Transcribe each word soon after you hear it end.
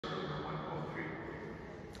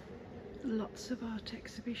Lots of art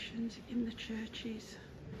exhibitions in the churches.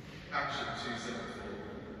 Action 274.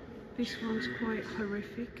 This one's quite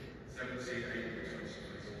horrific,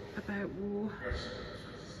 about war,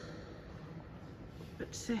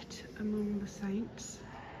 but set among the saints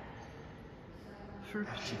for a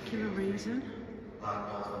particular reason.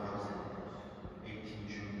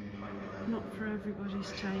 Not for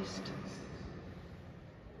everybody's taste.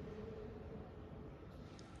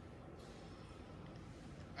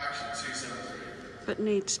 Action 273. But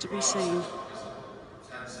needs to be seen.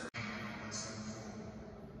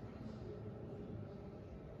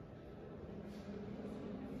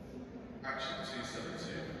 Action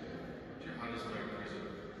 272. Johannesburg Prison,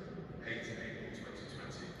 8 April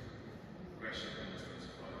 2020. Progression number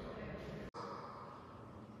 25.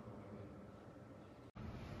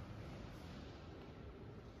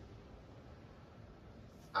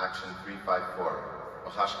 Action 354,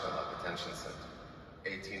 Mahashkala Detention Center,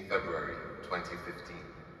 18 February 2015.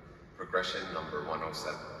 Progression number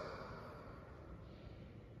 107.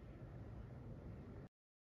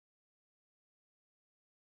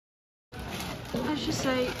 As you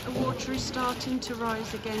see, the water is starting to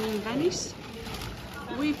rise again in Venice.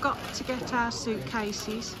 We've got to get our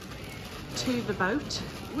suitcases to the boat,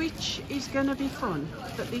 which is going to be fun,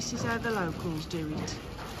 but this is how the locals do it.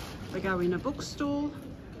 They go in a bookstall,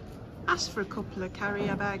 ask for a couple of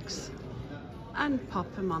carrier bags and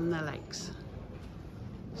pop them on their legs.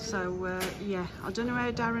 So yeah, I don't know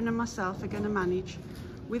how Darren and myself are going to manage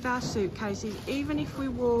with our suitcases. Even if we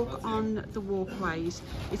walk on the walkways,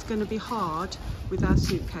 it's going to be hard with our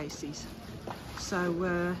suitcases.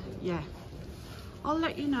 So yeah, I'll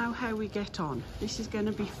let you know how we get on. This is going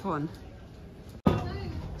to be fun.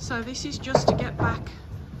 So this is just to get back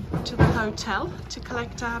to the hotel to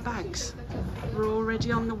collect our bags. We're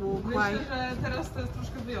already on the walkway.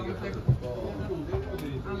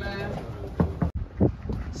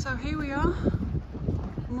 So here we are.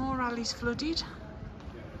 Morale is flooded.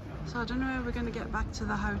 So I don't know how we're going to get back to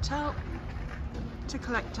the hotel to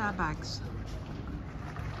collect our bags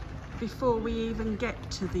before we even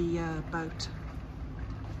get to the boat.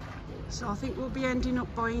 So I think we'll be ending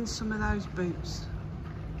up buying some of those boots.